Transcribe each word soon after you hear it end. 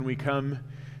We come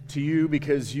to you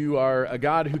because you are a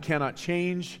God who cannot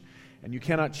change, and you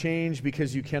cannot change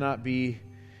because you cannot be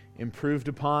improved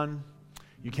upon.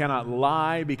 You cannot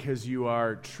lie because you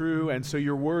are true, and so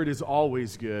your word is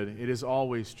always good. It is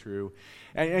always true.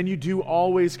 And you do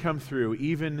always come through,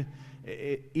 even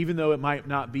though it might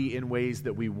not be in ways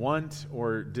that we want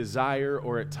or desire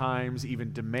or at times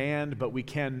even demand, but we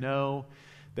can know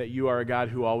that you are a God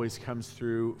who always comes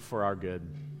through for our good.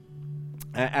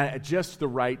 At just the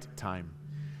right time.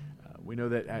 We know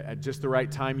that at just the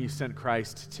right time you sent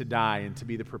Christ to die and to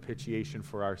be the propitiation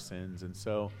for our sins. And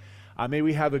so may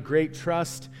we have a great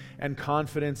trust and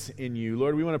confidence in you.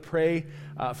 Lord, we want to pray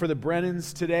for the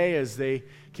Brennans today as they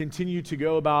continue to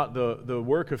go about the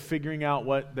work of figuring out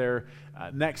what their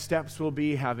next steps will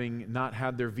be, having not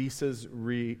had their visas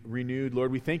renewed.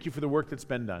 Lord, we thank you for the work that's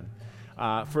been done.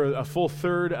 For a full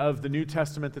third of the New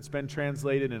Testament that's been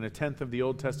translated and a tenth of the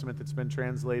Old Testament that's been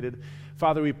translated.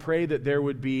 Father, we pray that there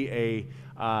would be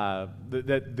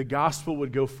that the gospel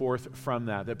would go forth from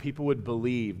that people would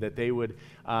believe, that they would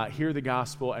hear the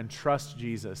gospel and trust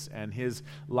Jesus and his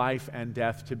life and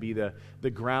death to be the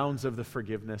grounds of the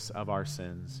forgiveness of our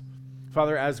sins.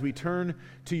 Father, as we turn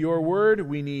to your word,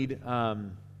 we need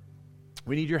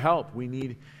your help. We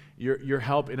need your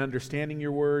help in understanding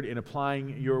your word, in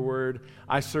applying your word.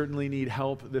 I certainly need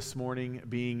help this morning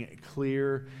being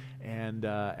clear and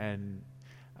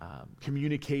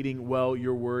communicating well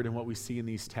your word and what we see in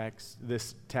this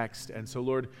text. And so,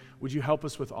 Lord, would you help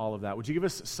us with all of that? Would you give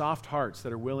us soft hearts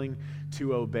that are willing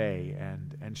to obey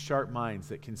and sharp minds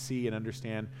that can see and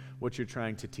understand what you're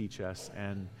trying to teach us?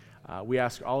 And we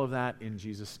ask all of that in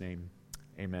Jesus' name.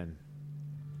 Amen.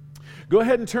 Go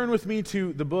ahead and turn with me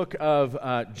to the book of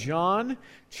John,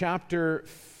 chapter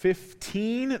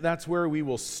 15. That's where we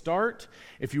will start.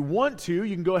 If you want to,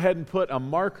 you can go ahead and put a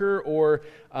marker or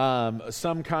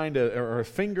some kind of, or a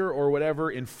finger or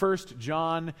whatever in 1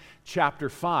 John chapter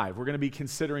 5. We're going to be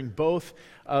considering both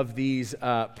of these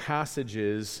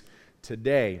passages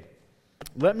today.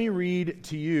 Let me read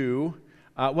to you,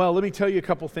 let me tell you a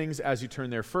couple things as you turn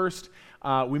there. First,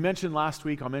 we mentioned last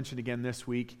week, I'll mention again this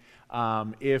week,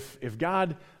 if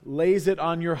God lays it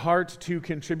on your heart to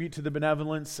contribute to the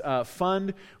benevolence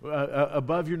fund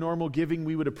above your normal giving,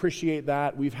 we would appreciate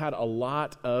that. We've had a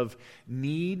lot of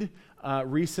need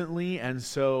recently, and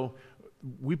so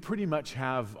we pretty much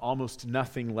have almost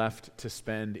nothing left to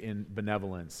spend in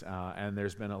benevolence, and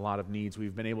there's been a lot of needs.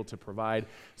 We've been able to provide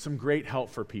some great help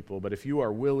for people, but if you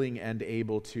are willing and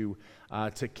able to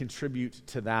contribute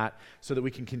to that so that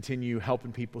we can continue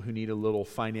helping people who need a little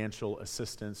financial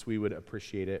assistance, we would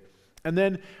appreciate it. And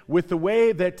then with the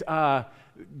way that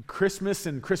Christmas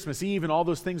and Christmas Eve and all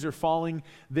those things are falling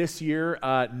this year,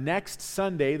 next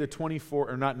Sunday, the 24th,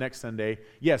 or not next Sunday,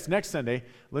 yes, next Sunday,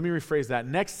 let me rephrase that.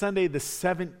 Next Sunday, the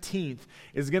 17th,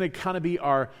 is going to kind of be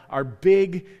our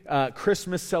big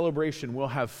Christmas celebration. We'll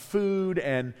have food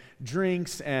and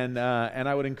drinks, and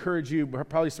I would encourage you,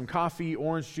 probably some coffee,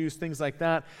 orange juice, things like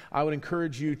that. I would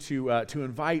encourage you to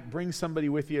bring somebody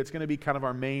with you. It's going to be kind of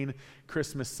our main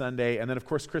Christmas Sunday. And then, of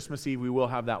course, Christmas Eve, we will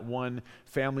have that one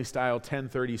family-style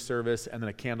 10:30 service and then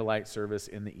a candlelight service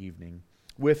in the evening.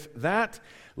 With that,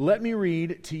 let me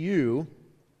read to you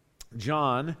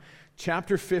John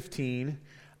chapter 15.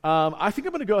 I think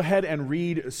I'm going to go ahead and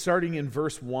read starting in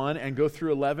verse 1 and go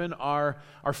through 11. Our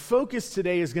focus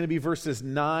today is going to be verses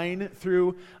 9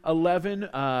 through 11,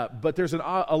 but there's a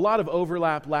lot of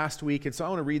overlap last week, and so I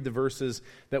want to read the verses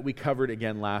that we covered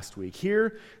again last week.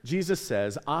 Here, Jesus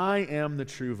says, "I am the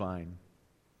true vine,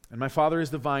 and my Father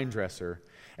is the vine dresser.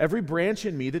 Every branch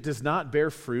in me that does not bear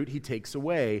fruit, he takes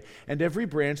away, and every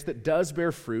branch that does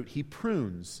bear fruit, he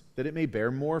prunes, that it may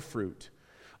bear more fruit.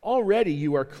 Already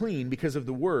you are clean because of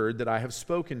the word that I have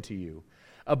spoken to you.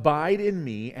 Abide in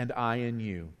me, and I in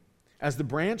you. As the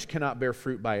branch cannot bear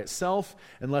fruit by itself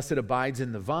unless it abides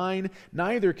in the vine,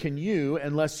 neither can you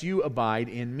unless you abide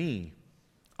in me.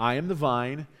 I am the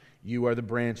vine, you are the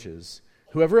branches.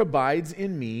 Whoever abides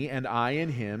in me and I in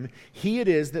him, he it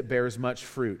is that bears much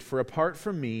fruit. For apart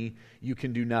from me, you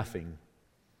can do nothing.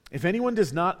 If anyone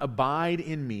does not abide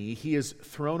in me, he is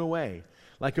thrown away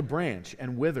like a branch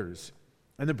and withers.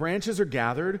 And the branches are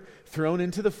gathered, thrown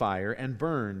into the fire, and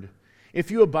burned.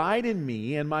 If you abide in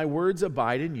me, and my words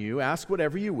abide in you, ask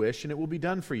whatever you wish, and it will be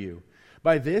done for you.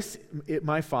 By this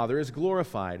my Father is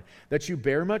glorified, that you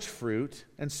bear much fruit,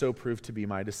 and so prove to be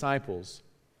my disciples."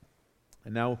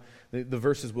 And now the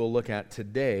verses we'll look at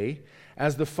today.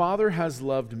 "As the Father has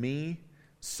loved me,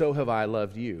 so have I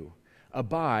loved you.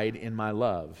 Abide in my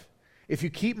love. If you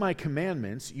keep my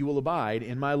commandments, you will abide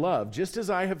in my love, just as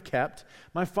I have kept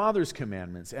my Father's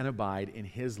commandments and abide in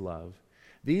his love.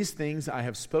 These things I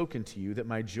have spoken to you, that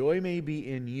my joy may be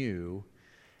in you,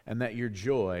 and that your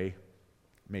joy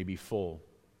may be full.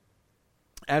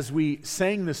 As we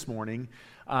sang this morning,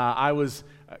 I was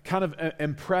kind of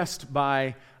impressed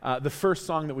by the first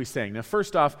song that we sang. Now,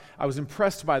 first off, I was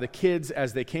impressed by the kids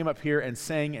as they came up here and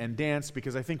sang and danced,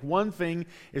 because I think one thing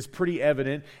is pretty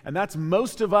evident, and that's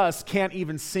most of us can't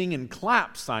even sing and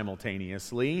clap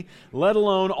simultaneously, let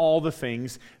alone all the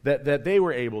things that they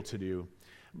were able to do.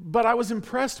 But I was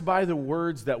impressed by the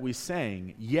words that we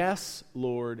sang. Yes,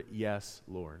 Lord, yes,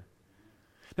 Lord.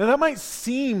 Now, that might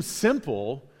seem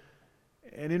simple,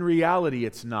 and in reality,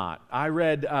 it's not. I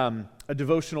read a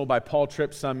devotional by Paul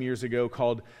Tripp some years ago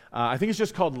called, I think it's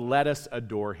just called Let Us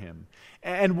Adore Him.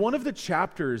 And one of the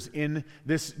chapters in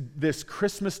this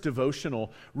Christmas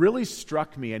devotional really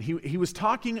struck me. And he was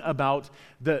talking about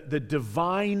the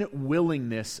divine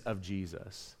willingness of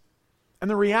Jesus. And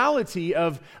the reality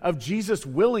of Jesus'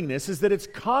 willingness is that it's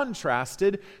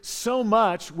contrasted so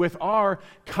much with our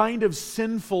kind of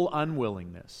sinful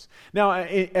unwillingness. Now,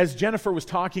 as Jennifer was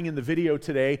talking in the video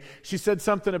today, she said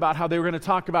something about how they were going to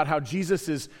talk about how Jesus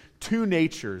is two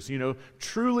natures,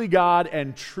 truly God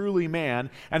and truly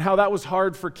man, and how that was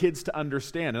hard for kids to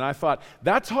understand. And I thought,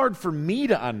 that's hard for me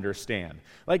to understand.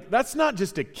 Like, that's not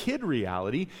just a kid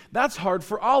reality. That's hard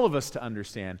for all of us to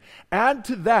understand. Add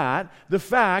to that the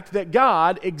fact that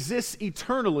God exists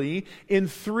eternally in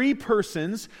three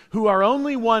persons who are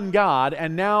only one God,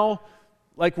 and now,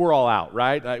 we're all out,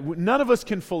 right? None of us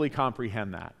can fully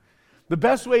comprehend that. The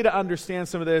best way to understand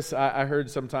some of this, I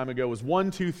heard some time ago, was 1,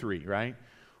 2, 3, right?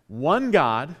 One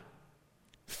God,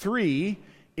 three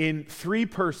in three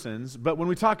persons, but when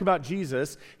we talk about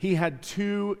Jesus, he had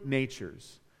two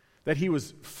natures, that he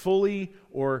was fully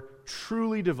or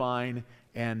truly divine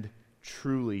and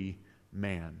truly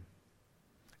man.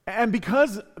 And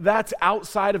because that's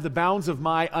outside of the bounds of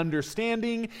my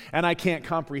understanding and I can't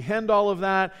comprehend all of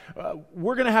that,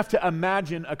 we're going to have to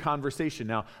imagine a conversation.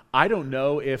 Now, I don't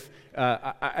know if,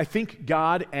 I think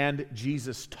God and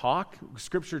Jesus talk.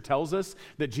 Scripture tells us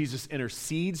that Jesus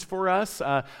intercedes for us.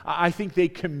 I think they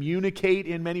communicate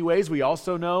in many ways. We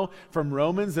also know from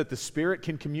Romans that the Spirit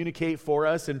can communicate for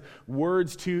us in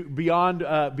words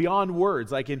beyond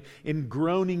words, like in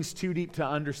groanings too deep to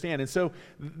understand. And so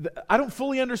I don't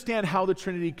fully understand how the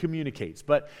Trinity communicates,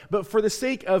 but for the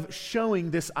sake of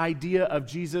showing this idea of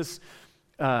Jesus'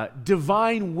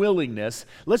 divine willingness,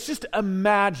 let's just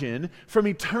imagine from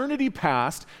eternity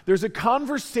past, there's a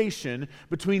conversation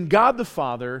between God the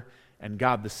Father and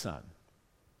God the Son.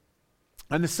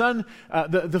 And the Son,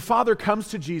 the Father comes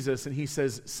to Jesus and he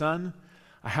says, "Son,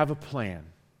 I have a plan.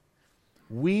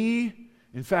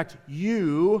 In fact,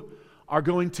 you are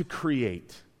going to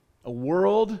create a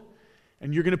world,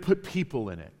 and you're going to put people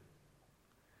in it.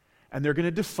 And they're going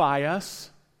to defy us.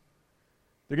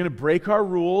 They're going to break our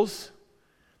rules.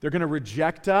 They're going to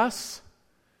reject us.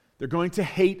 They're going to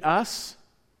hate us.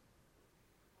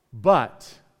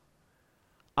 But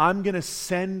I'm going to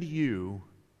send you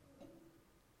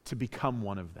to become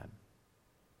one of them.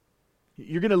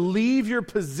 You're going to leave your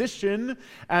position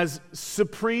as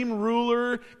supreme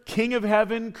ruler, king of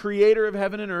heaven, creator of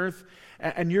heaven and earth,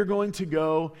 and you're going to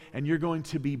go and you're going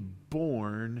to be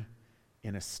born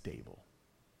in a stable."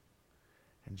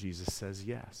 And Jesus says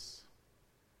yes.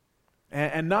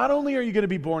 And not only are you going to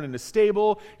be born in a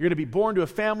stable, you're going to be born to a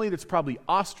family that's probably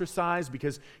ostracized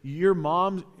because your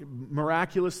mom,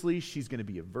 miraculously, she's going to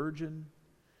be a virgin.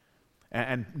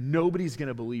 And nobody's going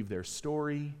to believe their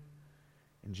story.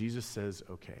 And Jesus says,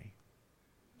 okay.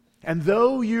 And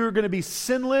though you're going to be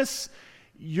sinless,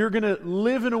 you're going to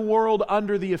live in a world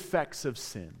under the effects of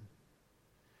sin.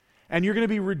 And you're going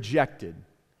to be rejected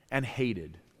and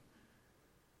hated,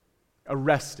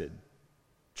 arrested,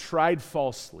 tried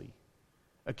falsely,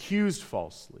 accused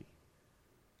falsely,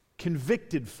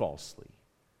 convicted falsely,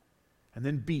 and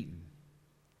then beaten.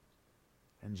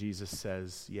 And Jesus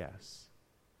says, yes.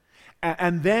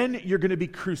 And then you're going to be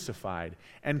crucified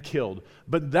and killed.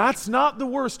 But that's not the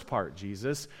worst part,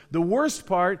 Jesus. The worst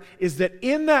part is that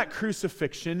in that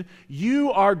crucifixion,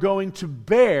 you are going to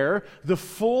bear the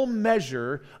full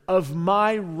measure of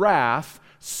my wrath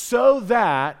so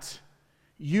that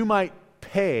you might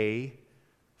pay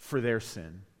for their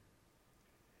sin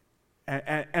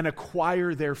and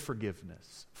acquire their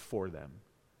forgiveness for them.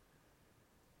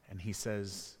 And he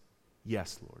says,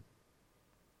 yes, Lord.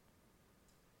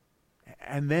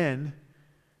 And then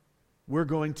we're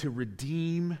going to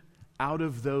redeem out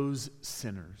of those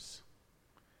sinners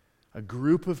a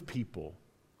group of people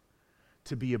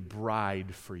to be a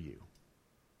bride for you.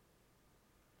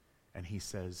 And he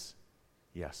says,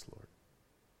 yes, Lord.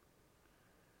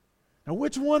 Now,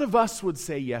 which one of us would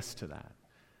say yes to that?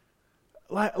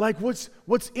 Like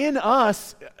what's in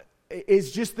us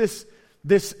is just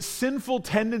this sinful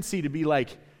tendency to be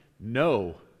like,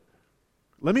 no.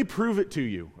 Let me prove it to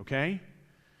you, okay?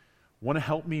 Want to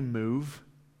help me move?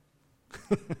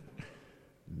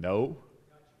 No.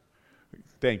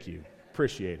 Thank you.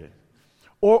 Appreciate it.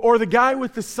 Or the guy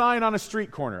with the sign on a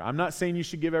street corner. I'm not saying you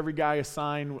should give every guy a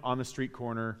sign on the street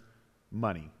corner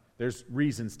money. There's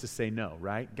reasons to say no,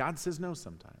 right? God says no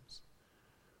sometimes.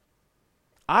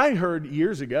 I heard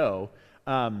years ago,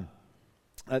 kind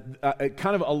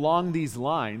of along these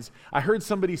lines, I heard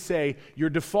somebody say,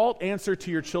 your default answer to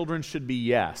your children should be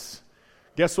yes.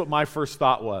 Guess what my first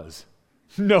thought was?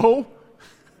 No.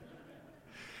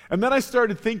 And then I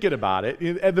started thinking about it,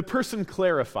 and the person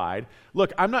clarified,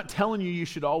 look, I'm not telling you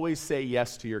should always say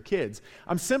yes to your kids.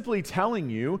 I'm simply telling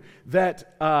you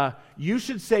that you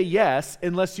should say yes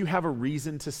unless you have a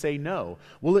reason to say no.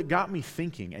 Well, it got me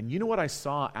thinking, and you know what I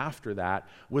saw after that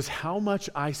was how much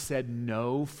I said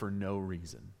no for no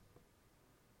reason.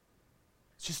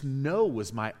 It's just no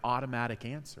was my automatic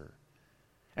answer.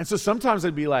 And so sometimes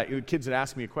I'd be like, kids would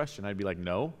ask me a question, I'd be like,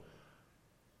 no.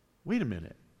 Wait a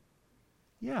minute.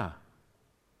 Yeah.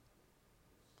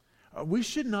 We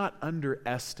should not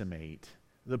underestimate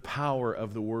the power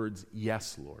of the words,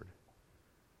 yes, Lord.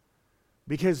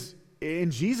 Because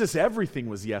in Jesus, everything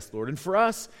was yes, Lord. And for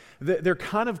us, there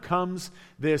kind of comes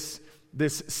this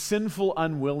sinful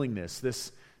unwillingness,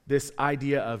 this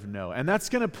idea of no. And that's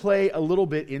going to play a little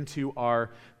bit into our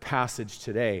passage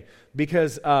today.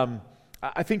 Because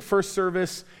I think first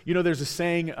service, there's a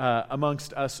saying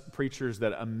amongst us preachers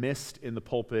that a mist in the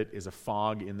pulpit is a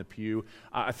fog in the pew.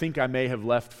 I think I may have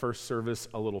left first service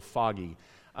a little foggy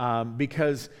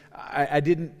because I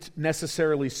didn't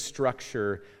necessarily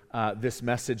structure this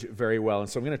message very well. And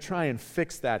so I'm going to try and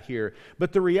fix that here.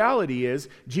 But the reality is,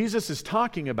 Jesus is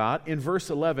talking about, in verse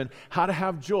 11, how to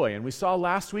have joy. And we saw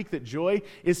last week that joy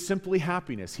is simply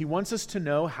happiness. He wants us to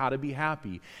know how to be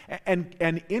happy.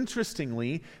 And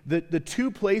interestingly, the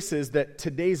two places that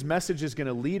today's message is going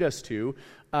to lead us to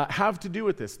have to do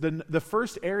with this. The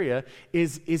first area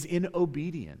is in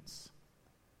obedience.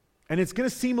 And it's going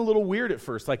to seem a little weird at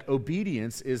first, like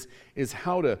obedience is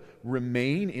how to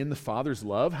remain in the Father's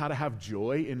love, how to have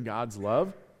joy in God's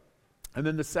love. And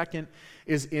then the second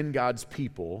is in God's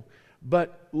people.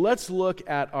 But let's look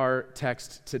at our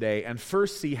text today and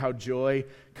first see how joy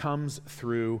comes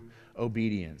through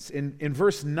obedience. In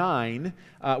verse 9,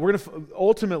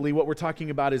 ultimately what we're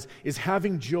talking about is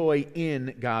having joy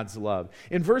in God's love.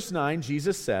 In verse 9,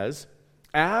 Jesus says,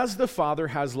 as the Father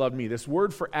has loved me. This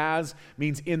word for as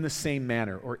means in the same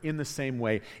manner or in the same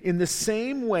way. In the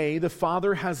same way the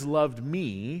Father has loved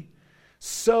me,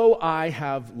 so I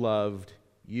have loved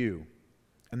you.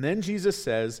 And then Jesus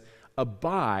says,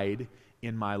 abide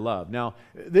in my love. Now,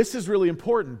 this is really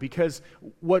important because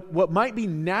what might be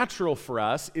natural for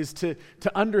us is to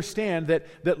understand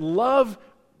that love,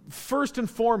 first and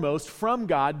foremost, from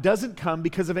God doesn't come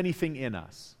because of anything in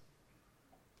us.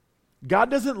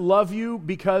 God doesn't love you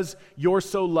because you're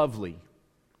so lovely,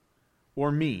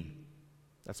 or me.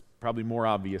 That's probably more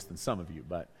obvious than some of you,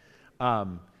 but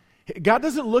God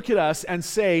doesn't look at us and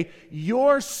say,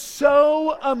 you're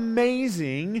so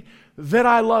amazing that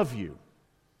I love you.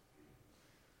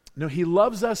 No, He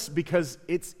loves us because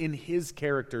it's in His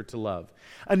character to love.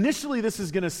 Initially, this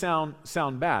is going to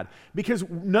sound bad because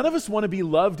none of us want to be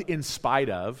loved in spite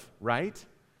of, right?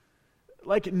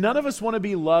 Like, none of us want to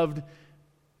be loved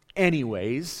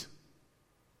anyways,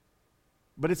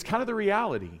 but it's kind of the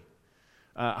reality.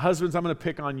 Husbands, I'm going to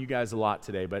pick on you guys a lot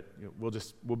today, but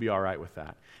we'll be all right with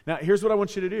that. Now, here's what I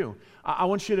want you to do. I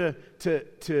want you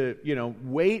to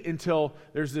wait until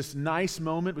there's this nice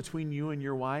moment between you and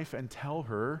your wife and tell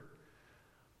her,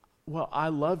 well, I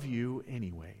love you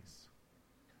anyways.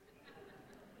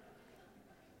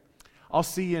 I'll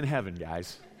see you in heaven,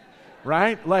 guys.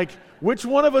 Right? Like, which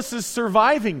one of us is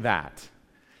surviving that?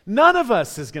 None of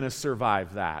us is going to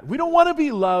survive that. We don't want to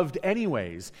be loved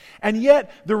anyways. And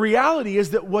yet, the reality is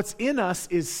that what's in us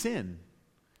is sin.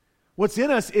 What's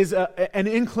in us is an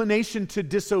inclination to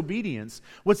disobedience.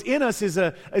 What's in us is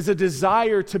a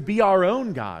desire to be our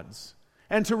own gods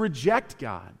and to reject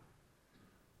God.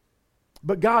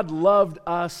 But God loved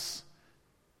us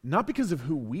not because of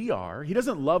who we are. He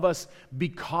doesn't love us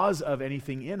because of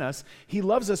anything in us. He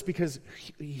loves us because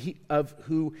of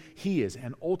who He is.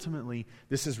 And ultimately,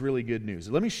 this is really good news.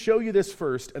 Let me show you this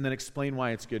first and then explain why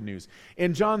it's good news.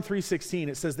 In John 3:16,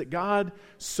 it says that God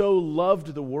so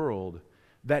loved the world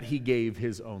that He gave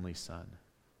His only Son,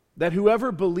 that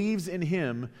whoever believes in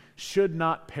Him should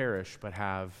not perish but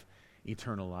have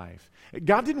eternal life.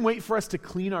 God didn't wait for us to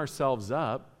clean ourselves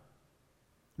up.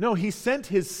 No, he sent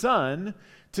his son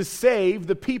to save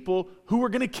the people who were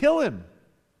going to kill him.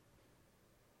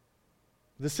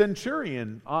 The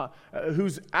centurion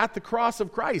who's at the cross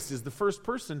of Christ is the first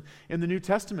person in the New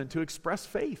Testament to express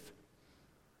faith,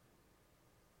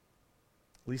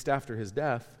 at least after his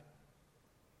death.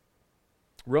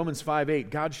 Romans 5:8,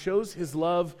 God shows his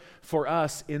love for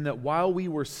us in that while we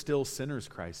were still sinners,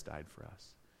 Christ died for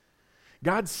us.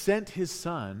 God sent his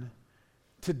son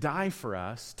to die for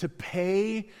us, to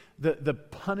pay the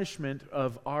punishment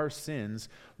of our sins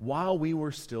while we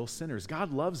were still sinners.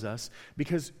 God loves us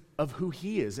because of who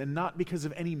he is, and not because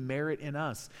of any merit in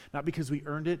us, not because we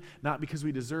earned it, not because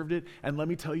we deserved it. And let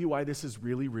me tell you why this is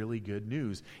really, really good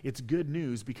news. It's good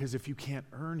news because if you can't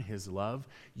earn his love,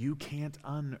 you can't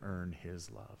unearn his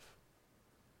love.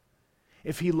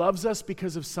 If he loves us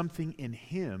because of something in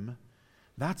him,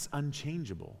 that's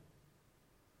unchangeable.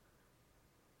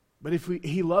 But if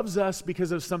he loves us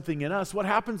because of something in us, what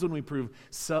happens when we prove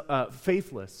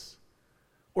faithless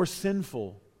or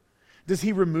sinful? Does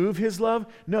he remove his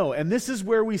love? No. And this is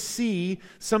where we see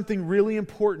something really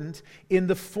important in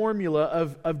the formula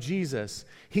of Jesus.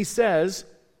 He says,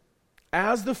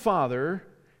 as the Father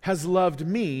has loved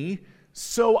me,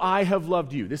 so I have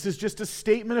loved you. This is just a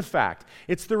statement of fact.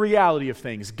 It's the reality of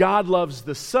things. God loves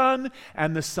the Son,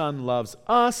 and the Son loves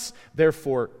us.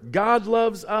 Therefore, God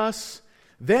loves us.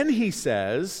 Then he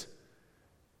says,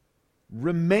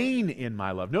 remain in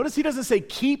my love. Notice he doesn't say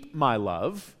keep my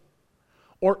love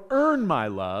or earn my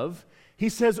love. He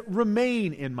says,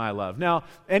 remain in my love. Now,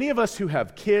 any of us who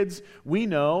have kids, we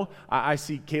know, I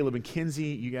see Caleb and Kinsey,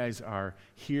 you guys are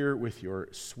here with your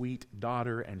sweet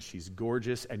daughter, and she's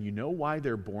gorgeous, and you know why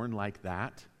they're born like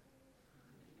that?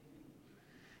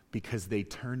 Because they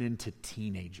turn into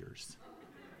teenagers.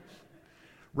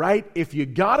 Right? If you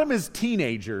got them as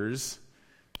teenagers,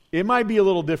 it might be a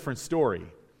little different story.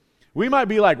 We might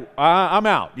be like, I'm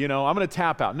out, I'm going to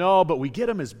tap out. No, but we get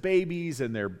them as babies,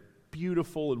 and they're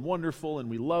beautiful and wonderful, and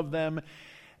we love them.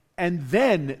 And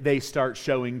then they start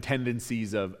showing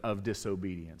tendencies of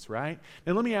disobedience, right?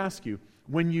 Now let me ask you,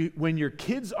 when your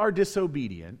kids are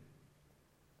disobedient,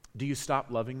 do you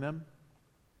stop loving them?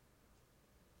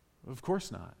 Of course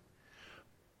not.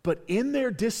 But in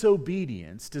their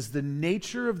disobedience, does the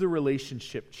nature of the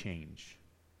relationship change?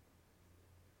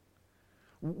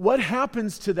 What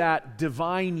happens to that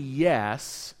divine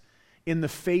yes in the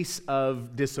face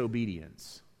of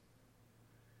disobedience?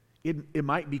 It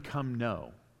might become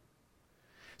no.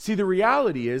 See, the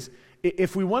reality is,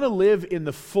 if we want to live in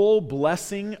the full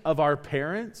blessing of our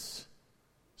parents,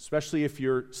 especially if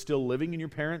you're still living in your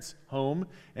parents' home,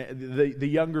 the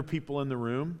younger people in the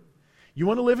room, you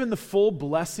want to live in the full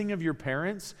blessing of your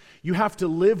parents, you have to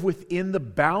live within the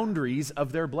boundaries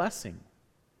of their blessing.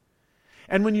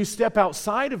 And when you step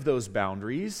outside of those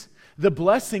boundaries, the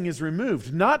blessing is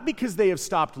removed, not because they have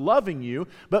stopped loving you,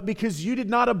 but because you did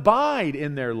not abide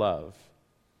in their love.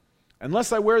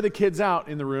 Unless I wear the kids out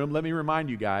in the room, let me remind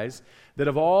you guys that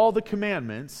of all the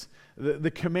commandments,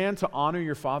 the command to honor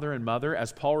your father and mother,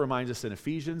 as Paul reminds us in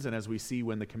Ephesians, and as we see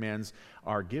when the commands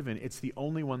are given, it's the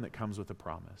only one that comes with a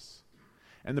promise.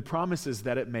 And the promise is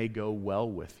that it may go well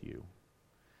with you.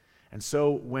 And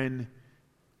so when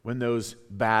those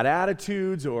bad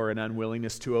attitudes or an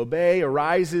unwillingness to obey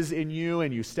arises in you,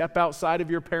 and you step outside of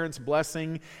your parents'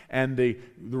 blessing, and the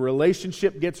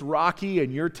relationship gets rocky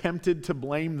and you're tempted to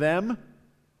blame them.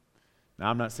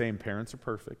 Now, I'm not saying parents are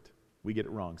perfect. We get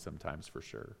it wrong sometimes, for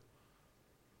sure.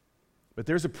 But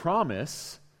there's a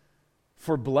promise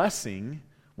for blessing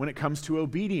when it comes to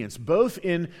obedience, both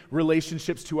in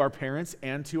relationships to our parents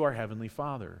and to our Heavenly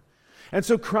Father. And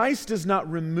so Christ does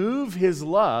not remove his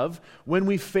love when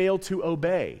we fail to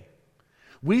obey.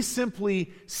 We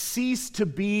simply cease to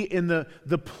be in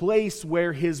the place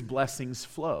where his blessings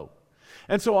flow.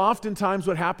 And so oftentimes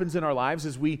what happens in our lives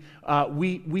is we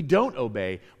don't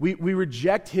obey. We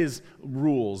reject his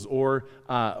rules or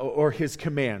his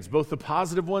commands, both the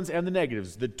positive ones and the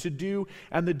negatives, the to do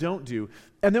and the don't do.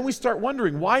 And then we start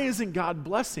wondering, why isn't God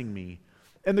blessing me?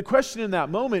 And the question in that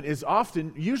moment is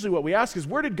usually what we ask is,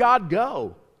 where did God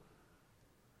go?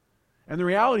 And the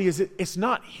reality is, it's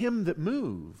not him that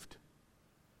moved.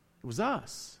 It was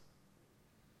us.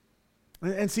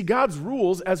 And see, God's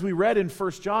rules, as we read in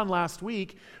 1 John last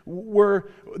week,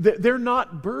 they're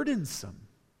not burdensome.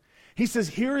 He says,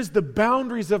 here is the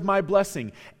boundaries of my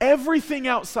blessing. Everything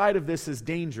outside of this is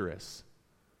dangerous.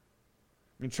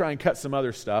 I'm going to try and cut some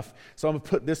other stuff, so I'm going to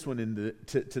put this one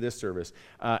into this service.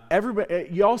 Everybody,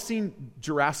 you all seen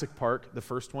Jurassic Park, the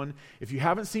first one? If you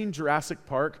haven't seen Jurassic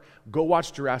Park, go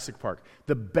watch Jurassic Park.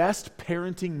 The best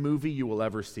parenting movie you will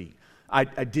ever see. I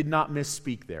did not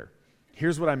misspeak there.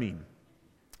 Here's what I mean.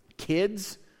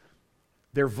 kids,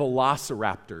 they're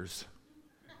velociraptors.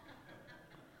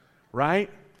 Right?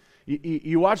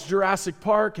 You watch Jurassic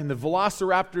Park, and the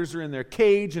velociraptors are in their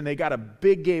cage, and they got a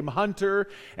big game hunter,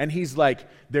 and he's like,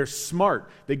 they're smart.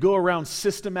 They go around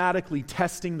systematically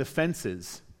testing the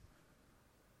fences.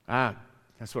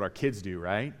 That's what our kids do,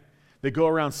 right? They go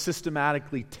around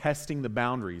systematically testing the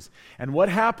boundaries. And what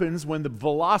happens when the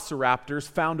velociraptors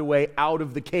found a way out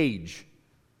of the cage?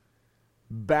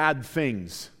 Bad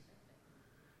things.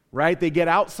 Right? They get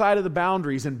outside of the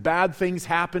boundaries, and bad things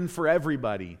happen for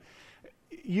everybody.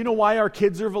 You know why our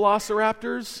kids are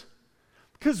velociraptors?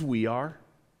 Because we are.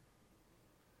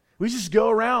 We just go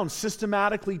around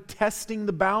systematically testing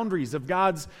the boundaries of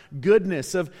God's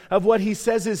goodness, of what He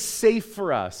says is safe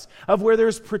for us, of where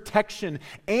there's protection,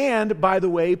 and, by the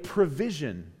way,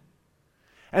 provision.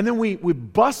 And then we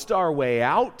bust our way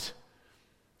out,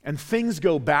 and things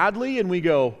go badly, and we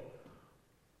go,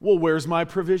 well, where's my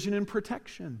provision and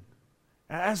protection?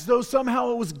 As though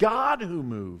somehow it was God who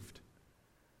moved.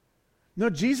 No,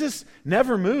 Jesus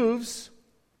never moves.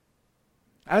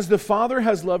 As the Father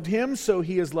has loved Him, so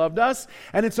He has loved us.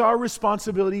 And it's our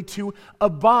responsibility to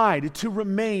abide, to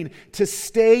remain, to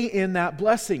stay in that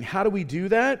blessing. How do we do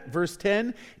that? Verse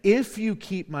 10, if you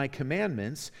keep my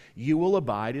commandments, you will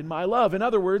abide in my love. In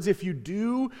other words, if you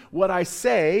do what I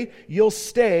say, you'll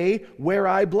stay where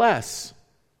I bless.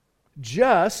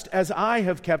 Just as I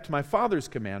have kept my Father's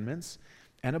commandments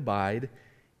and abide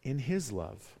in His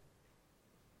love.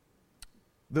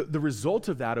 The result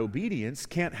of that obedience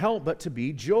can't help but to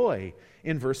be joy.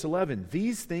 In verse 11,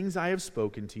 these things I have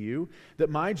spoken to you, that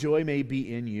my joy may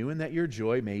be in you and that your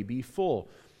joy may be full.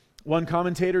 One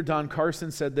commentator, Don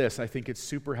Carson, said this. I think it's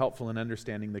super helpful in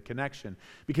understanding the connection.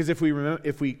 Because if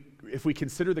we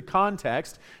consider the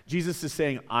context, Jesus is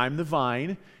saying, I'm the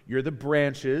vine, you're the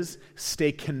branches,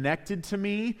 stay connected to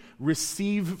me,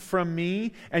 receive from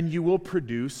me, and you will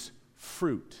produce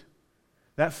fruit.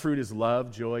 That fruit is love,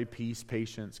 joy, peace,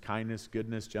 patience, kindness,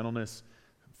 goodness, gentleness,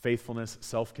 faithfulness,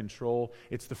 self-control.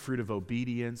 It's the fruit of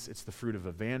obedience. It's the fruit of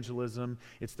evangelism.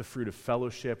 It's the fruit of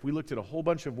fellowship. We looked at a whole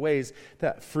bunch of ways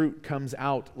that fruit comes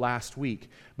out last week.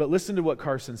 But listen to what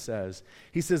Carson says.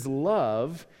 He says,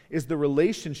 love is the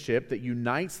relationship that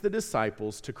unites the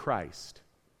disciples to Christ,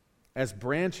 as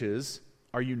branches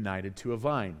are united to a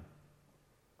vine.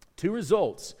 Two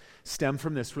results stem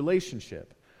from this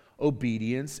relationship: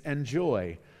 obedience and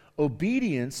joy.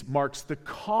 Obedience marks the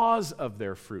cause of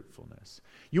their fruitfulness.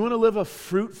 You want to live a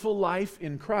fruitful life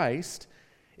in Christ,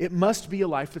 it must be a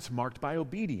life that's marked by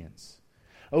obedience.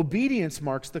 Obedience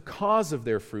marks the cause of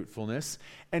their fruitfulness,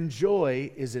 and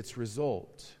joy is its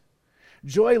result.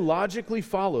 Joy logically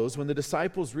follows when the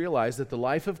disciples realize that the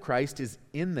life of Christ is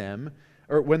in them,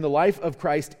 or when the life of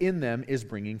Christ in them is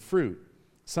bringing fruit,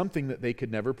 something that they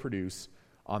could never produce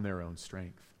on their own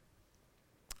strength.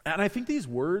 And I think these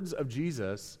words of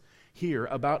Jesus here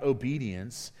about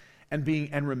obedience and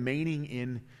remaining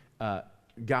in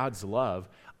God's love,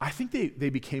 I think they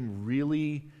became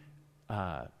really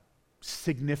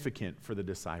significant for the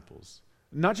disciples.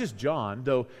 Not just John,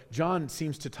 though John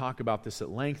seems to talk about this at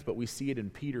length, but we see it in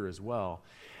Peter as well.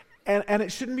 And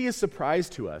it shouldn't be a surprise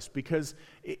to us because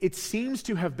it seems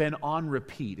to have been on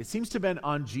repeat. It seems to have been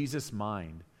on Jesus'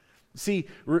 mind. See,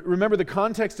 remember the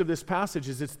context of this passage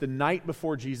is it's the night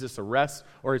before Jesus' arrest,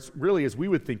 or it's really, as we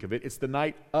would think of it, it's the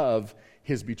night of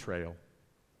his betrayal.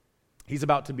 He's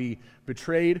about to be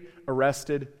betrayed,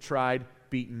 arrested, tried,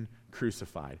 beaten,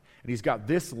 crucified. And he's got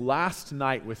this last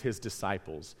night with his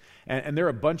disciples. And they're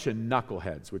a bunch of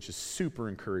knuckleheads, which is super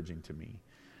encouraging to me.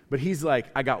 But he's like,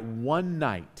 I got one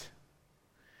night,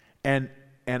 and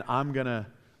I'm gonna,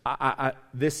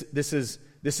 this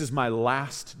is my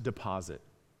last deposit.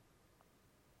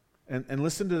 And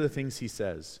listen to the things he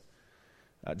says.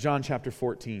 John chapter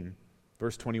 14,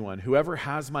 verse 21. Whoever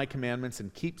has my commandments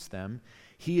and keeps them,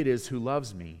 he it is who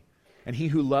loves me. And he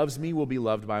who loves me will be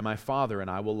loved by my Father, and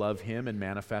I will love him and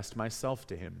manifest myself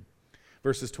to him.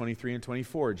 Verses 23 and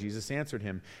 24, Jesus answered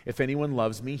him, if anyone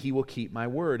loves me, he will keep my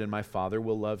word, and my Father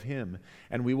will love him,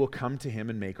 and we will come to him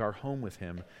and make our home with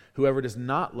him. Whoever does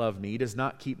not love me does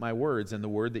not keep my words, and the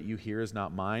word that you hear is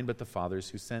not mine, but the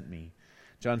Father's who sent me.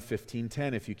 John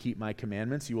 15:10, if you keep my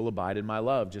commandments, you will abide in my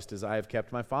love, just as I have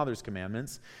kept my Father's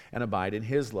commandments and abide in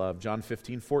his love. John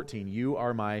 15:14, you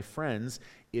are my friends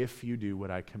if you do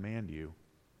what I command you.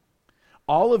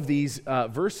 All of these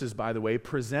verses, by the way,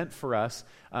 present for us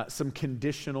some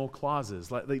conditional clauses,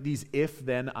 like these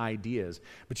if-then ideas.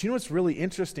 But you know what's really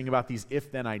interesting about these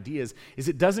if-then ideas is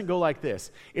it doesn't go like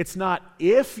this. It's not,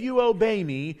 if you obey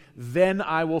me, then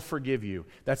I will forgive you.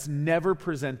 That's never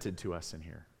presented to us in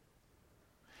here.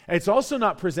 It's also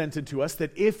not presented to us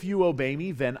that if you obey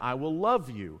me, then I will love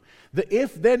you. The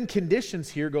if-then conditions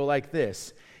here go like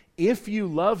this. If you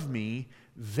love me,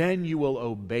 then you will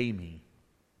obey me,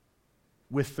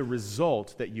 with the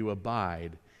result that you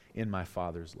abide in my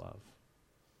Father's love.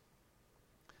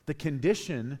 The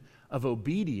condition of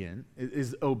obedience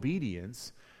is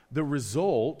obedience. The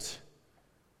result,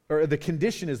 or the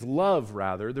condition is love,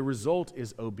 rather. The result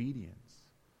is obedience.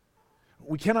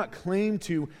 We cannot claim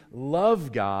to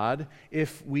love God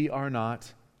if we are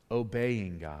not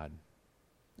obeying God.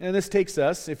 And this takes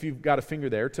us, if you've got a finger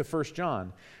there, to 1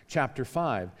 John chapter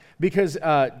 5. Because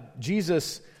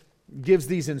Jesus gives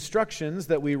these instructions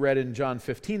that we read in John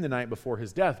 15 the night before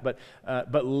his death.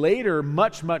 But later,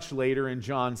 much later in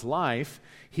John's life,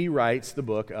 he writes the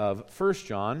book of 1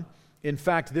 John. In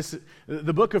fact,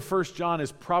 the book of 1 John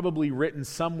is probably written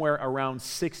somewhere around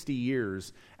 60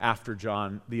 years after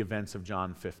the events of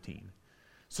John 15.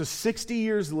 So 60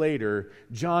 years later,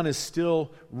 John is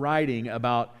still writing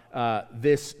about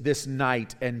this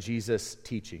night and Jesus'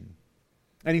 teaching.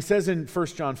 And he says in 1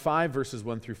 John 5, verses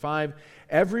 1 through 5,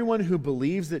 everyone who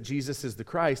believes that Jesus is the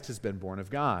Christ has been born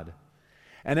of God.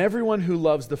 And everyone who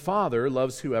loves the Father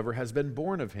loves whoever has been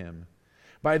born of him.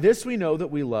 By this we know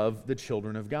that we love the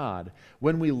children of God,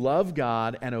 when we love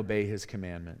God and obey his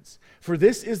commandments. For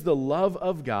this is the love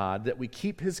of God, that we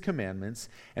keep his commandments,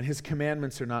 and his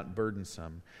commandments are not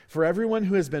burdensome. For everyone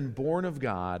who has been born of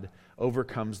God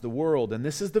overcomes the world, and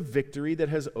this is the victory that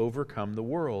has overcome the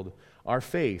world, our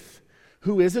faith.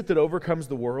 Who is it that overcomes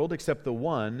the world except the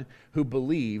one who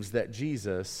believes that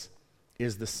Jesus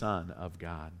is the Son of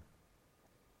God?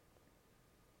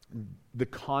 The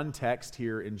context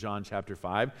here in John chapter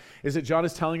 5 is that John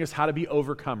is telling us how to be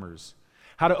overcomers,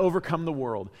 how to overcome the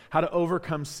world, how to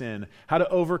overcome sin, how to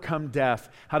overcome death,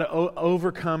 how to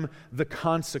overcome the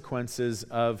consequences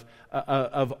of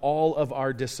all of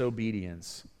our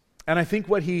disobedience. And I think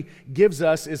what he gives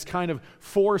us is kind of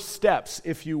 4 steps,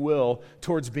 if you will,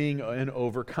 towards being an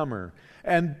overcomer.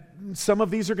 And some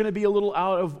of these are going to be a little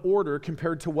out of order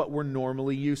compared to what we're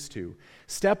normally used to.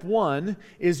 Step 1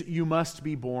 is you must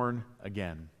be born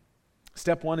again.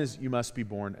 Step 1 is you must be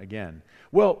born again.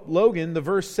 Well, Logan, the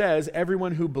verse says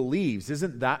everyone who believes.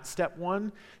 Isn't that step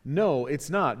 1? No, it's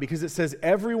not, because it says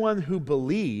everyone who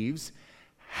believes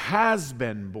has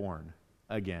been born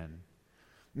again.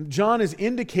 John is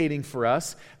indicating for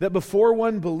us that before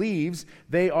one believes,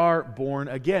 they are born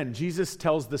again. Jesus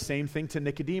tells the same thing to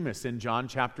Nicodemus in John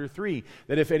chapter 3,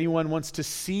 that if anyone wants to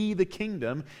see the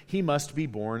kingdom, he must be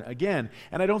born again.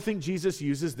 And I don't think Jesus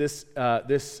uses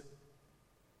this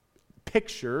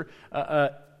picture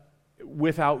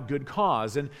without good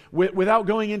cause. And without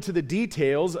going into the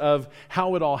details of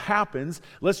how it all happens,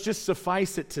 let's just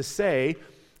suffice it to say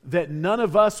that none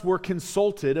of us were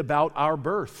consulted about our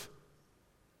birth.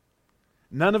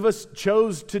 None of us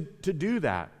chose to do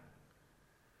that.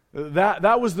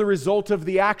 That was the result of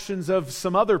the actions of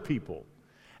some other people.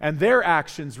 And their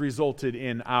actions resulted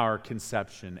in our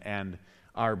conception and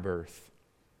our birth.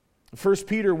 1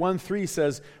 Peter 1:3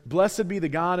 says, "Blessed be the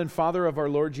God and Father of our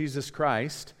Lord Jesus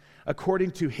Christ.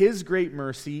 According to his great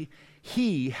mercy,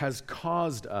 he has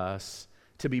caused us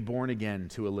to be born again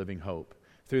to a living hope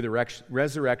through the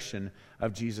resurrection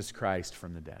of Jesus Christ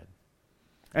from the dead."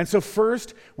 And so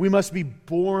first, we must be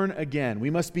born again. We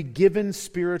must be given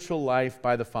spiritual life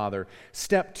by the Father.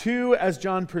 Step 2, as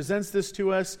John presents this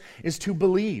to us, is to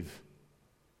believe.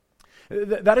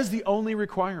 That is the only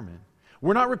requirement.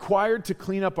 We're not required to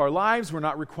clean up our lives. We're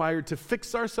not required to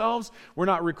fix ourselves. We're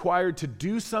not required to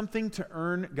do something to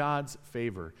earn God's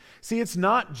favor. See, it's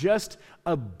not just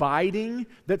abiding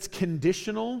that's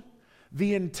conditional.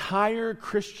 The entire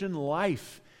Christian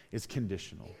life is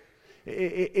conditional.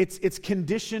 It's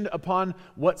conditioned upon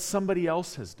what somebody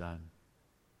else has done.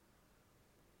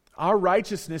 Our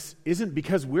righteousness isn't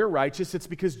because we're righteous, it's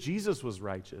because Jesus was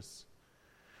righteous.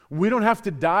 We don't have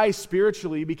to die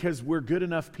spiritually because we're good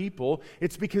enough people.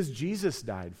 It's because Jesus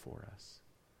died for us.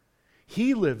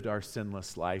 He lived our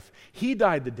sinless life. He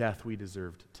died the death we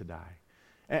deserved to die.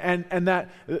 And that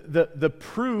the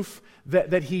proof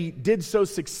that he did so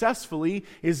successfully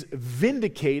is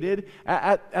vindicated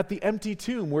at the empty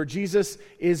tomb, where Jesus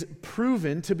is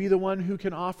proven to be the one who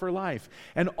can offer life.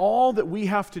 And all that we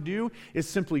have to do is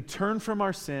simply turn from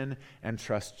our sin and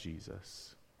trust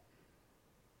Jesus.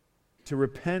 To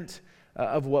repent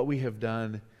of what we have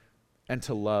done and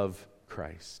to love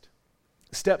Christ.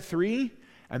 Step 3,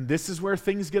 and this is where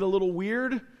things get a little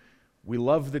weird, we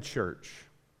love the church.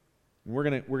 We're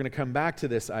going to come back to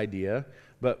this idea,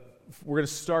 but we're going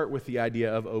to start with the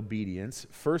idea of obedience.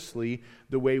 Firstly,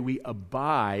 the way we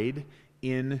abide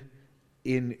in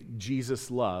in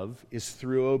Jesus' love is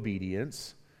through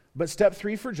obedience. But step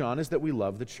 3 for John is that we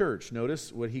love the church.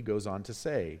 Notice what he goes on to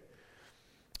say.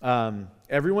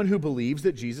 Everyone who believes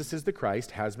that Jesus is the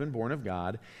Christ has been born of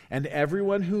God, and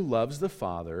everyone who loves the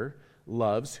Father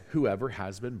loves whoever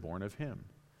has been born of him.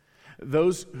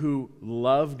 Those who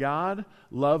love God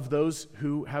love those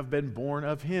who have been born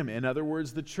of him. In other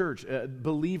words, the church,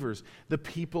 believers, the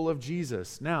people of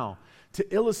Jesus. Now,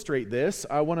 to illustrate this,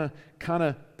 I want to kind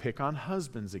of pick on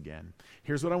husbands again.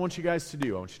 Here's what I want you guys to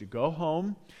do. I want you to go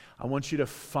home. I want you to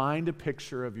find a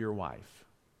picture of your wife.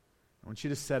 I want you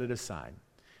to set it aside.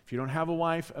 If you don't have a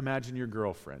wife, imagine your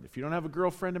girlfriend. If you don't have a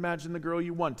girlfriend, imagine the girl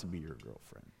you want to be your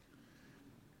girlfriend.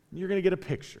 You're going to get a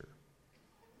picture.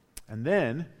 And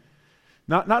then,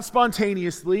 not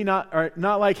spontaneously, not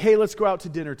like, hey, let's go out to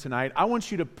dinner tonight. I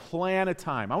want you to plan a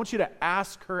time. I want you to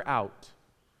ask her out.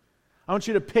 I want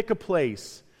you to pick a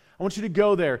place. I want you to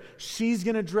go there. She's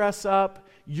going to dress up.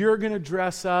 You're going to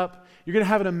dress up. You're going to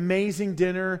have an amazing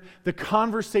dinner. The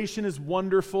conversation is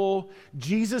wonderful.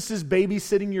 Jesus is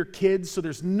babysitting your kids, so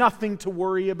there's nothing to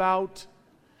worry about.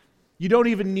 You don't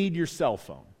even need your cell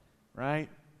phone, right?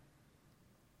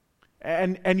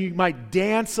 And you might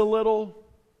dance a little.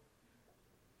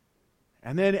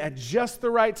 And then at just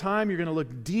the right time, you're going to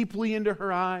look deeply into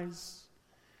her eyes.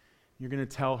 You're going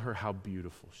to tell her how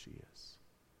beautiful she is.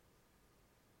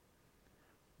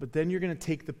 But then you're going to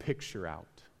take the picture out.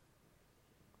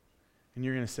 And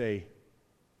you're going to say,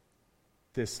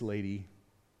 this lady,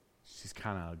 she's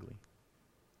kind of ugly.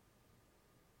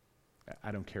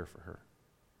 I don't care for her.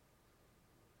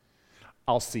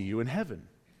 I'll see you in heaven.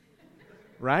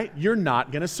 Right? You're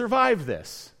not going to survive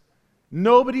this.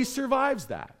 Nobody survives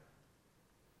that.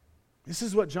 This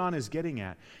is what John is getting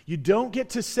at. You don't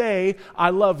get to say, I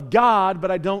love God,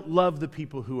 but I don't love the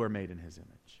people who are made in his image.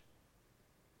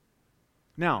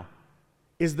 Now,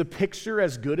 is the picture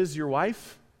as good as your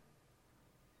wife?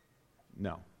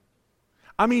 No.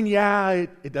 I mean, yeah,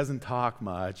 it doesn't talk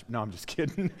much. No, I'm just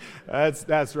kidding.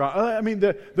 That's wrong. I mean,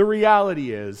 the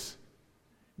reality is,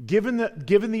 given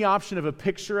the option of a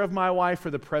picture of my wife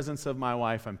or the presence of my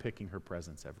wife, I'm picking her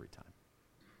presence every time.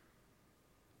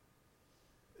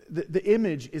 The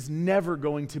image is never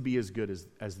going to be as good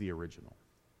as the original.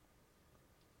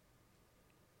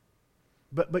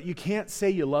 But you can't say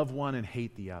you love one and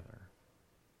hate the other.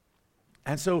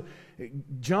 And so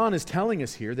John is telling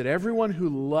us here that everyone who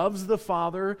loves the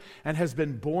Father and has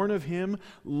been born of him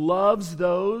loves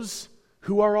those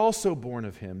who are also born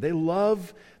of him. They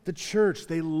love the church.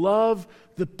 They love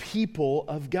the people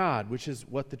of God, which is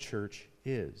what the church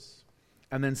is.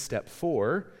 And then step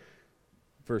 4,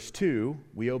 verse 2,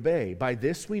 we obey. By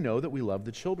this we know that we love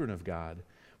the children of God,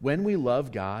 when we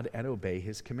love God and obey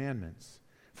his commandments.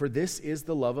 For this is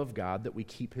the love of God, that we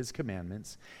keep his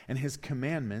commandments, and his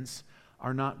commandments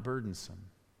are not burdensome.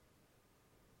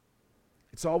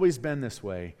 It's always been this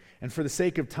way. And for the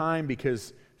sake of time,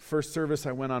 because first service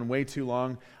I went on way too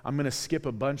long, I'm going to skip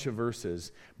a bunch of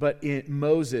verses. But in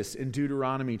Moses, in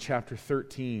Deuteronomy chapter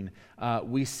 13,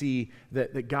 we see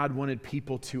that God wanted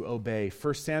people to obey.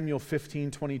 1 Samuel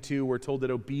 15:22, we're told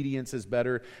that obedience is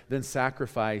better than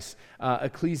sacrifice.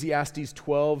 Ecclesiastes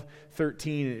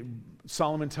 12:13,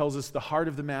 Solomon tells us the heart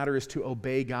of the matter is to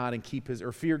obey God and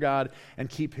fear God and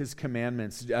keep his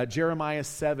commandments. Jeremiah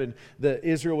 7,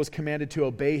 Israel was commanded to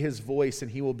obey his voice and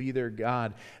he will be their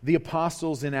God. The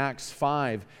apostles in Acts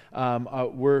 5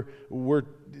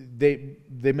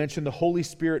 they mention the Holy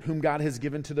Spirit whom God has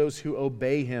given to those who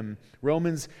obey him.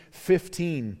 Romans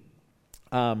 15,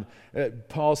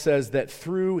 Paul says that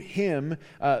through him,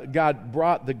 God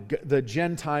brought the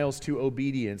Gentiles to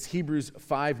obedience. Hebrews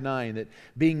 5:9, that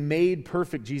being made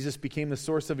perfect, Jesus became the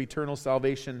source of eternal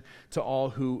salvation to all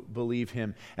who believe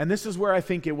him. And this is where I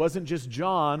think it wasn't just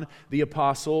John, the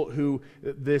apostle, who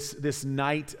this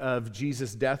night of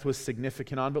Jesus' death was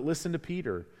significant on, but listen to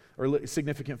Peter. Or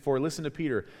significant for. Listen to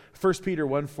Peter. 1 Peter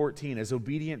 1:14, as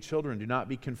obedient children, do not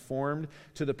be conformed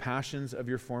to the passions of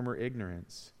your former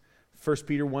ignorance. 1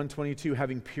 Peter 1:22,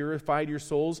 having purified your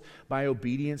souls by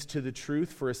obedience to the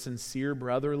truth for a sincere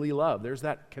brotherly love. There's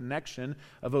that connection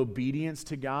of obedience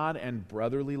to God and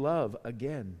brotherly love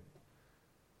again.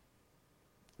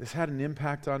 This had an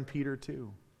impact on Peter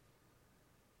too.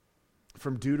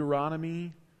 From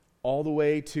Deuteronomy all the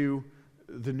way to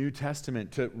the New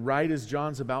Testament, to write as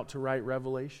John's about to write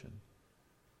Revelation.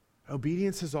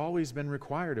 Obedience has always been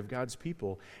required of God's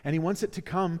people, and he wants it to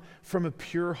come from a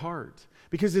pure heart,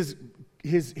 because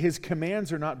his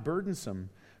commands are not burdensome.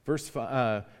 1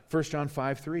 John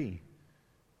 5:3.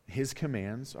 His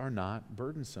commands are not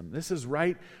burdensome. This is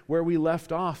right where we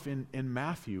left off in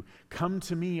Matthew. Come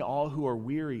to me, all who are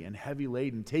weary and heavy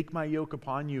laden. Take my yoke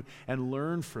upon you and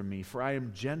learn from me, for I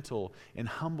am gentle and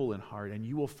humble in heart, and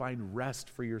you will find rest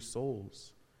for your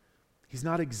souls. He's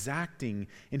not exacting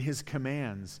in his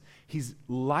commands. He's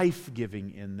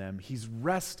life-giving in them. He's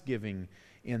rest-giving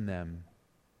in them.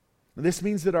 This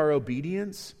means that our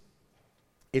obedience,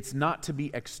 it's not to be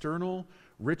external,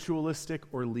 ritualistic,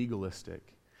 or legalistic.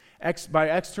 By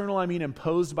external, I mean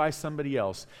imposed by somebody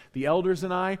else. The elders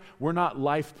and I, we're not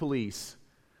life police.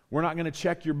 We're not going to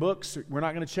check your books. We're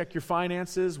not going to check your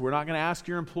finances. We're not going to ask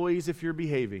your employees if you're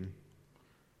behaving.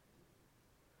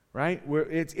 Right?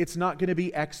 It's not going to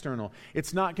be external.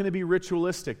 It's not going to be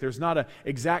ritualistic. There's not an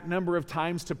exact number of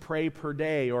times to pray per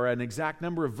day or an exact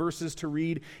number of verses to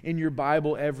read in your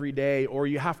Bible every day, or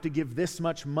you have to give this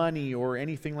much money or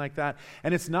anything like that.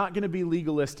 And it's not going to be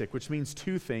legalistic, which means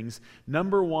two things.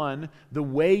 Number one, the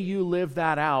way you live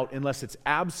that out, unless it's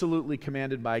absolutely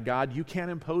commanded by God, you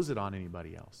can't impose it on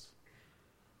anybody else.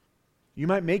 You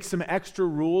might make some extra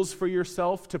rules for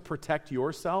yourself to protect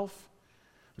yourself,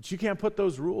 but you can't put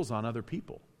those rules on other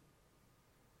people.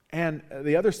 And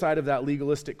the other side of that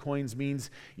legalistic coins means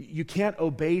you can't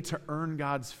obey to earn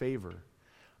God's favor.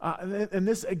 And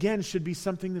this, again, should be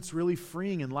something that's really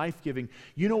freeing and life-giving.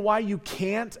 You know why you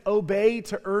can't obey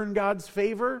to earn God's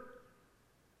favor?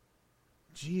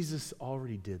 Jesus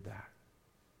already did that.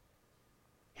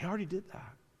 He already did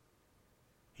that.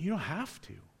 You don't have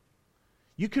to.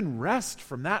 You can rest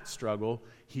from that struggle,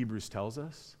 Hebrews tells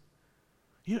us.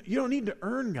 You don't need to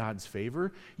earn God's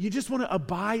favor. You just want to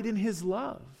abide in His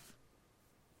love.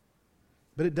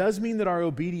 But it does mean that our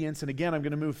obedience, and again, I'm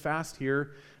going to move fast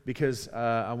here because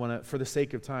I want to, for the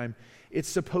sake of time, it's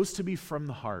supposed to be from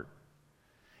the heart.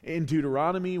 In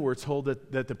Deuteronomy, we're told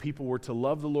that the people were to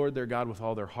love the Lord their God with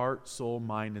all their heart, soul,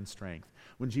 mind, and strength.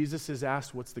 When Jesus is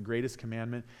asked what's the greatest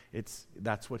commandment,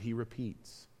 that's what He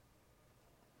repeats.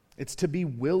 It's to be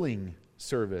willing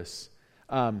service.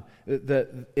 In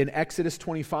Exodus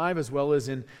 25, as well as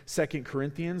in 2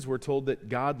 Corinthians, we're told that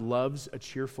God loves a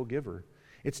cheerful giver.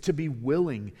 It's to be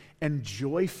willing and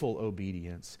joyful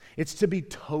obedience. It's to be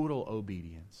total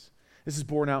obedience. This is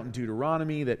borne out in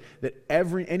Deuteronomy, that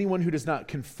anyone who does not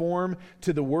conform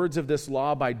to the words of this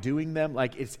law by doing them,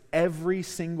 like it's every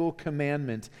single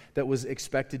commandment that was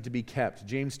expected to be kept.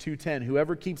 James 2:10,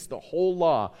 whoever keeps the whole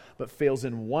law but fails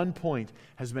in one point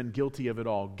has been guilty of it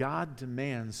all. God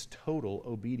demands total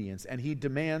obedience, and He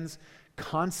demands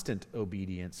constant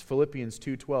obedience. Philippians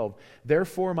 2:12,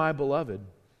 therefore, my beloved,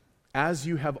 as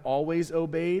you have always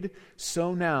obeyed,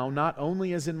 so now, not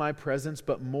only as in my presence,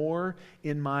 but more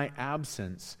in my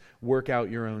absence, work out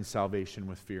your own salvation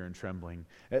with fear and trembling.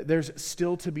 There's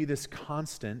still to be this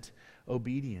constant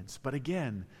obedience. But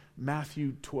again,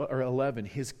 Matthew 11,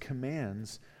 His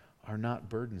commands are not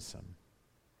burdensome.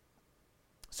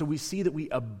 So we see that we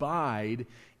abide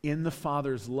in the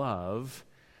Father's love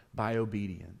by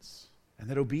obedience, and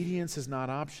that obedience is not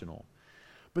optional.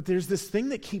 But there's this thing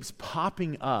that keeps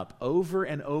popping up over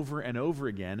and over and over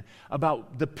again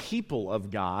about the people of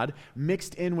God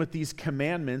mixed in with these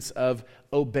commandments of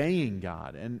obeying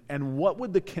God. And what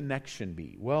would the connection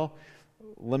be? Well,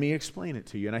 let me explain it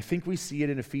to you. And I think we see it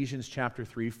in Ephesians chapter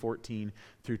 3, 14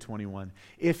 through 21.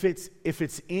 If it's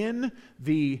in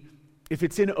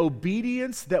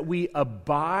obedience that we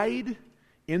abide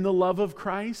in the love of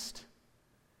Christ,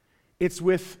 it's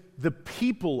with the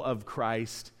people of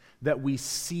Christ that we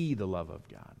see the love of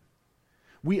God.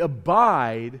 We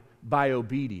abide by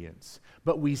obedience,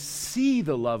 but we see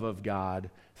the love of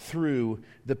God through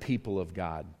the people of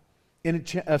God. In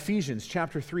Ephesians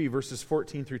chapter 3, verses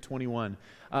 14 through 21,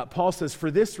 Paul says, for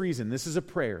this reason, this is a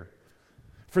prayer,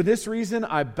 for this reason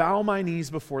I bow my knees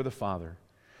before the Father,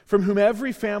 from whom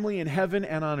every family in heaven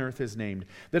and on earth is named,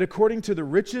 that according to the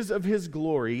riches of His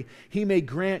glory, He may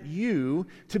grant you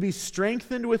to be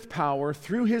strengthened with power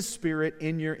through His Spirit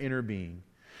in your inner being,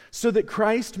 so that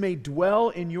Christ may dwell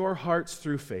in your hearts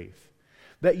through faith,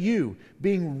 that you,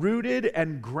 being rooted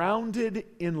and grounded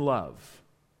in love,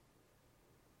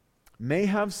 may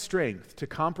have strength to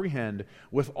comprehend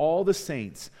with all the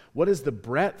saints what is the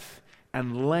breadth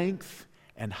and length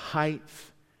and height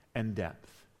and depth.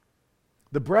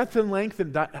 The breadth and length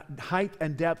and height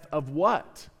and depth of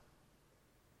what?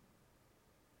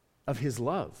 Of His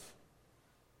love.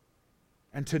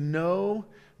 And to know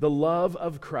the love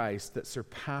of Christ that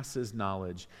surpasses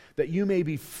knowledge, that you may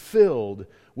be filled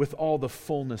with all the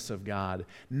fullness of God.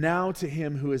 Now to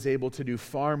him who is able to do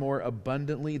far more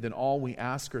abundantly than all we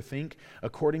ask or think,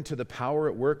 according to the power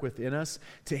at work within us,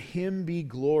 to him be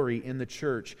glory in the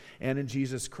church and in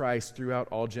Jesus Christ throughout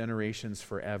all generations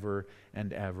forever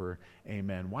and ever.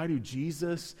 Amen. Why do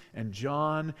Jesus and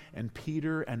John and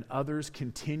Peter and others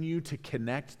continue to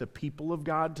connect the people of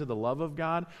God to the love of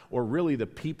God, or really the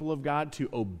people of God to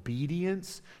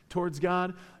obedience towards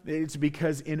God? It's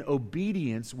because in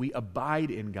obedience we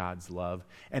abide in God's love,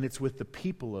 and it's with the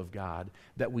people of God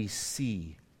that we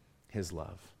see his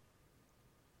love.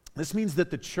 This means that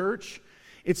the church,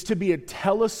 it's to be a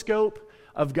telescope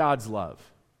of God's love.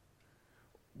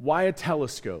 Why a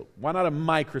telescope? Why not a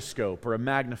microscope or a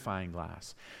magnifying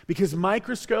glass? Because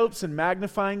microscopes and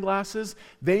magnifying glasses,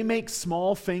 they make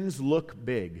small things look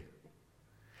big.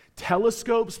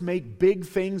 Telescopes make big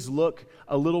things look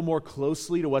a little more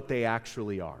closely to what they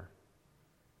actually are.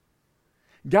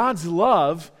 God's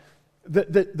love,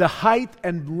 the height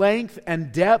and length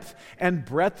and depth and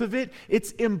breadth of it,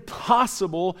 it's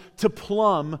impossible to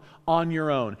plumb on your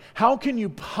own. How can you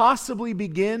possibly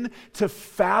begin to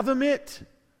fathom it?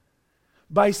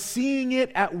 By seeing it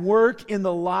at work in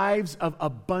the lives of a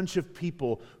bunch of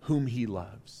people whom he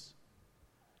loves.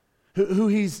 Who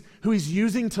he's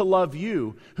using to love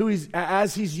you,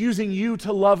 as he's using you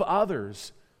to love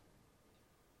others.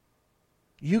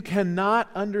 You cannot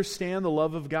understand the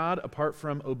love of God apart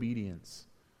from obedience.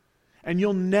 And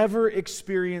you'll never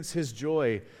experience his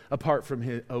joy apart from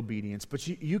his obedience. But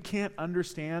you can't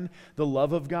understand the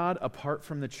love of God apart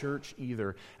from the church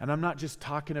either. And I'm not just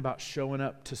talking about showing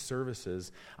up to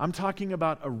services. I'm talking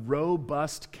about a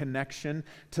robust connection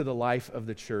to the life of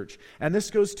the church. And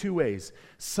this goes two ways.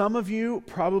 Some of you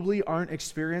probably aren't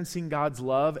experiencing God's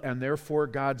love and therefore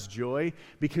God's joy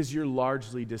because you're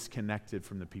largely disconnected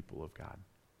from the people of God.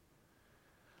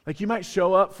 Like you might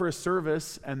show up for a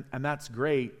service and that's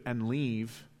great and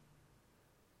leave.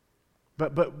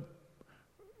 But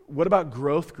what about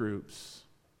growth groups?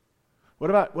 What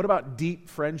about deep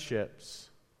friendships?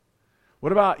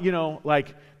 What about,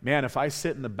 man, if I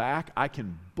sit in the back, I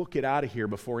can book it out of here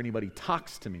before anybody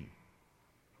talks to me.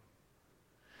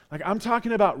 Like I'm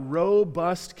talking about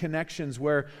robust connections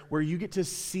where you get to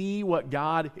see what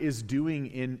God is doing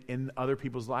in other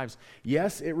people's lives.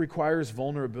 Yes, it requires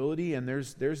vulnerability and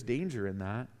there's danger in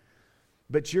that.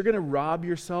 But you're going to rob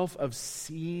yourself of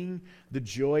seeing the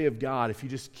joy of God if you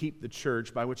just keep the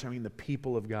church, by which I mean the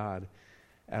people of God,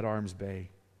 at arm's bay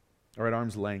or at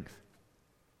arm's length.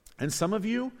 And some of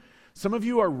you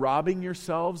are robbing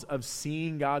yourselves of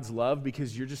seeing God's love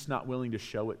because you're just not willing to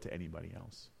show it to anybody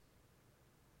else.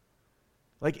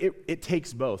 Like it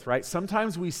takes both, right?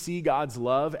 Sometimes we see God's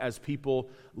love as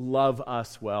people love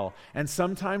us well. And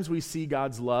sometimes we see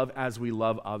God's love as we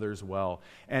love others well.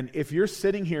 And if you're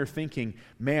sitting here thinking,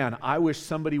 man, I wish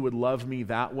somebody would love me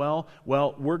that well,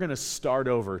 we're going to start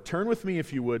over. Turn with me,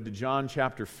 if you would, to John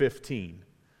chapter 15.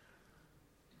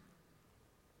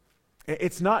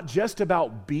 It's not just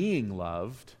about being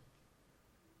loved.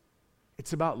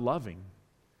 It's about loving.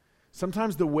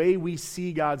 Sometimes the way we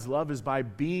see God's love is by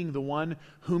being the one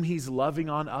whom he's loving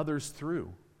on others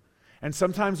through. And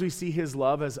sometimes we see his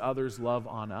love as others love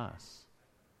on us.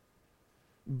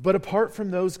 But apart from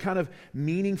those kind of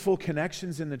meaningful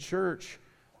connections in the church,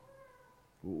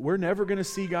 we're never going to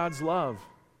see God's love.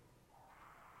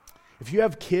 If you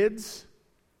have kids,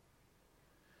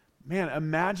 man,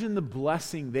 imagine the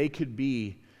blessing they could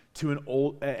be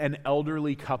to an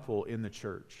elderly couple in the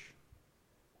church.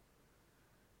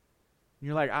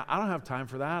 You're like, I don't have time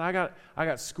for that. I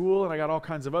got school and I got all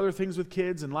kinds of other things with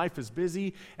kids and life is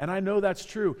busy, and I know that's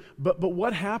true. But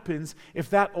what happens if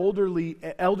that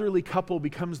elderly couple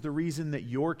becomes the reason that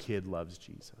your kid loves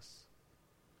Jesus?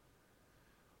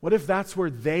 What if that's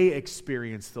where they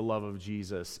experience the love of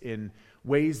Jesus in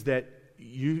ways that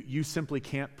you simply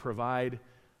can't provide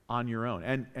on your own?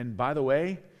 And by the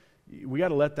way, we got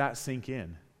to let that sink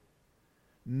in.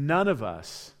 None of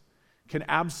us can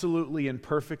absolutely and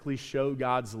perfectly show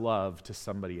God's love to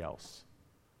somebody else.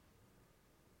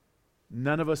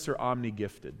 None of us are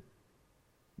omni-gifted.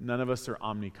 None of us are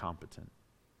omnicompetent.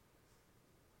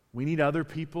 We need other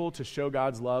people to show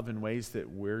God's love in ways that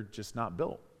we're just not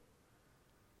built.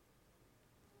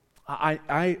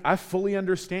 I fully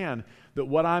understand that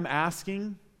what I'm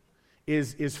asking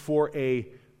is for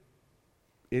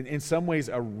in some ways,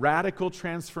 a radical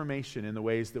transformation in the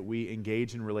ways that we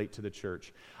engage and relate to the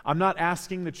church. I'm not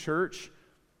asking the church,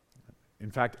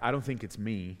 in fact, I don't think it's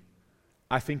me.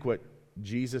 I think what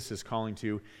Jesus is calling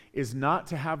to is not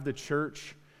to have the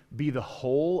church be the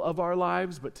whole of our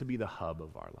lives, but to be the hub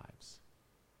of our lives.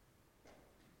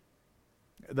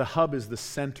 The hub is the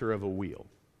center of a wheel.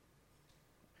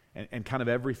 And kind of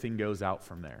everything goes out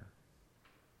from there.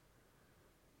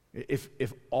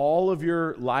 If all of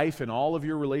your life and all of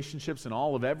your relationships and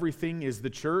all of everything is the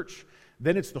church,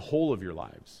 then it's the whole of your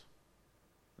lives.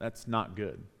 That's not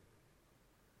good.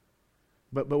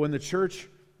 But when the church,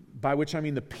 by which I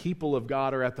mean the people of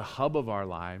God, are at the hub of our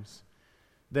lives,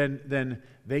 then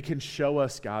they can show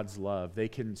us God's love. They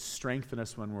can strengthen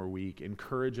us when we're weak,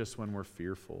 encourage us when we're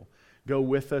fearful, go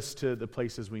with us to the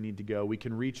places we need to go. We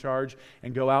can recharge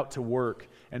and go out to work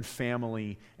and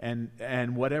family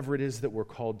and whatever it is that we're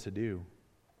called to do.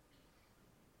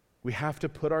 We have to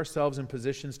put ourselves in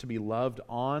positions to be loved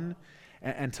on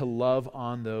and to love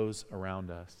on those around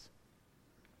us.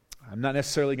 I'm not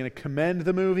necessarily going to commend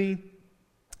the movie,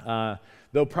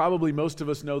 though probably most of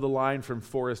us know the line from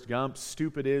Forrest Gump,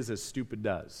 "Stupid is as stupid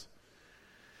does."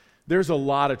 There's a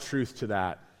lot of truth to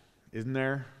that, isn't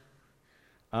there?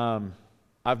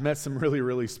 I've met some really,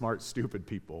 really smart, stupid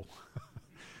people.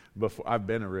 Before I've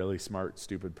been a really smart,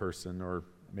 stupid person, or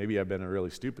maybe I've been a really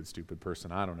stupid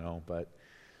person, I don't know, but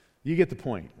you get the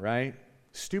point, right?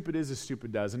 Stupid is as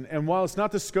stupid does. And while it's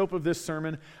not the scope of this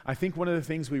sermon, I think one of the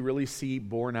things we really see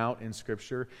borne out in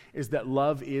Scripture is that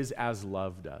love is as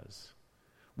love does.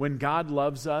 When God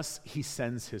loves us, He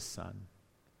sends His Son.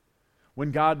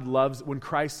 When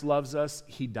Christ loves us,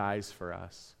 He dies for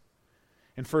us.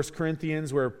 In 1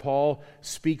 Corinthians, where Paul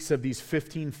speaks of these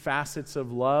 15 facets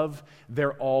of love,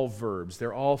 they're all verbs.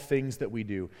 They're all things that we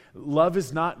do. Love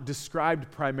is not described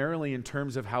primarily in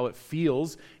terms of how it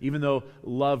feels, even though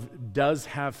love does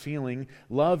have feeling.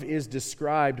 Love is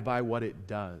described by what it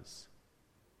does.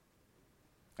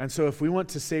 And so if we want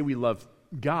to say we love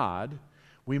God,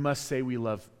 we must say we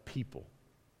love people.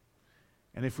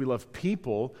 And if we love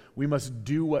people, we must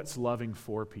do what's loving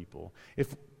for people.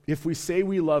 If we say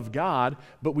we love God,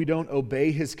 but we don't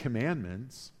obey His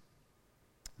commandments,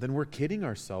 then we're kidding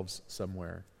ourselves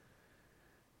somewhere.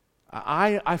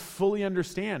 I fully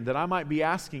understand that I might be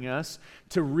asking us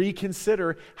to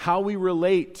reconsider how we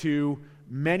relate to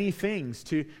many things,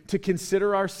 to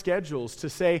consider our schedules, to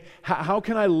say, how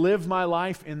can I live my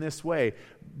life in this way?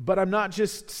 But I'm not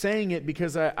just saying it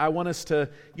because I want us to,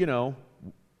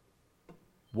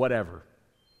 whatever.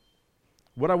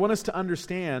 What I want us to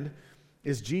understand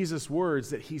is Jesus'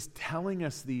 words, that He's telling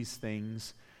us these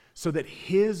things so that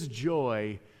His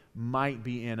joy might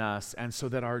be in us and so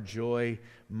that our joy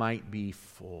might be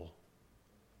full.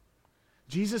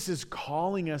 Jesus is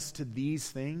calling us to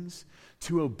these things,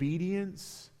 to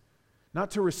obedience, not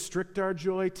to restrict our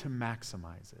joy, to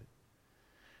maximize it.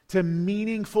 To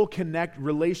meaningful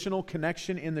relational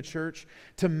connection in the church,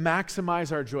 to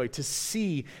maximize our joy, to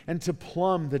see and to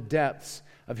plumb the depths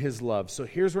of His love. So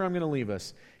here's where I'm going to leave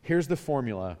us. Here's the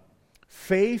formula.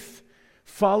 Faith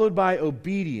followed by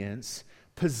obedience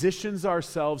positions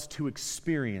ourselves to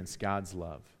experience God's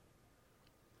love.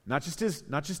 Not just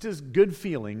his good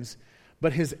feelings,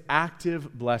 but His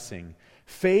active blessing.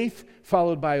 Faith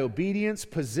followed by obedience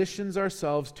positions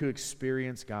ourselves to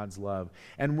experience God's love.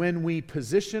 And when we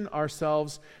position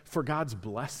ourselves for God's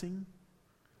blessing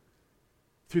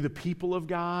through the people of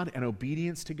God and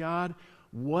obedience to God,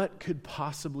 what could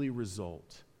possibly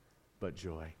result but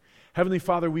joy? Heavenly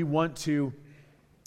Father, we want to